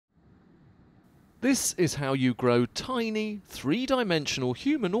This is how you grow tiny, three-dimensional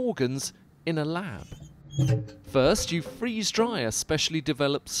human organs in a lab. First, you freeze-dry a specially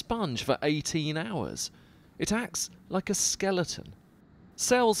developed sponge for 18 hours. It acts like a skeleton.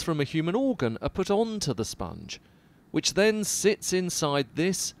 Cells from a human organ are put onto the sponge, which then sits inside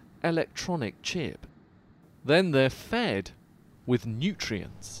this electronic chip. Then they're fed with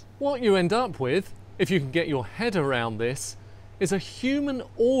nutrients. What you end up with, if you can get your head around this, is a human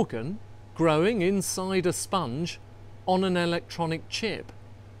organ growing inside a sponge on an electronic chip.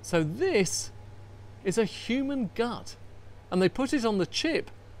 So this is a human gut, and they put it on the chip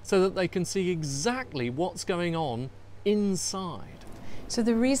so that they can see exactly what's going on inside. So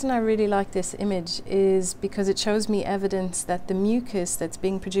the reason I really like this image is because it shows me evidence that the mucus that's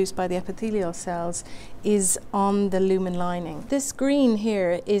being produced by the epithelial cells is on the lumen lining. This green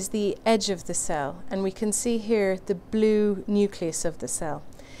here is the edge of the cell, and we can see here the blue nucleus of the cell.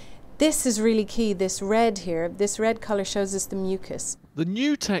 This is really key, this red here, this red colour shows us the mucus. The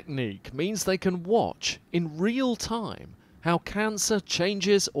new technique means they can watch in real time how cancer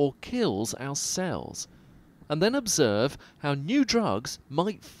changes or kills our cells, and then observe how new drugs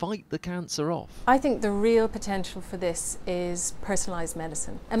might fight the cancer off. I think the real potential for this is personalised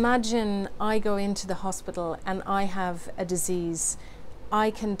medicine. Imagine I go into the hospital and I have a disease.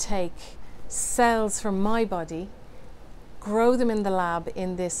 I can take cells from my body, grow them in the lab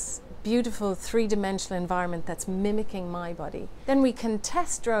in this beautiful three-dimensional environment that's mimicking my body. Then we can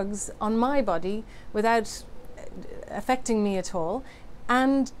test drugs on my body without affecting me at all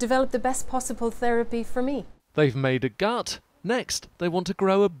and develop the best possible therapy for me. They've made a gut. Next, they want to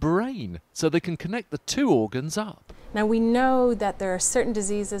grow a brain so they can connect the two organs up. Now we know that there are certain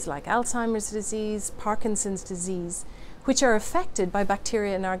diseases like Alzheimer's disease, Parkinson's disease, which are affected by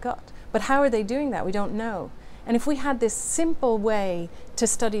bacteria in our gut. But how are they doing that? We don't know. And if we had this simple way to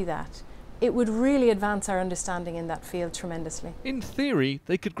study that, it would really advance our understanding in that field tremendously. In theory,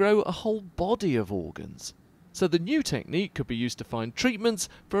 they could grow a whole body of organs. So the new technique could be used to find treatments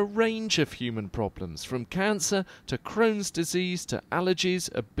for a range of human problems, from cancer to Crohn's disease to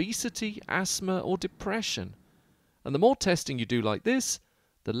allergies, obesity, asthma or depression. And the more testing you do like this,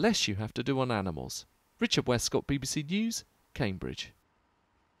 the less you have to do on animals. Richard Westcott, BBC News, Cambridge.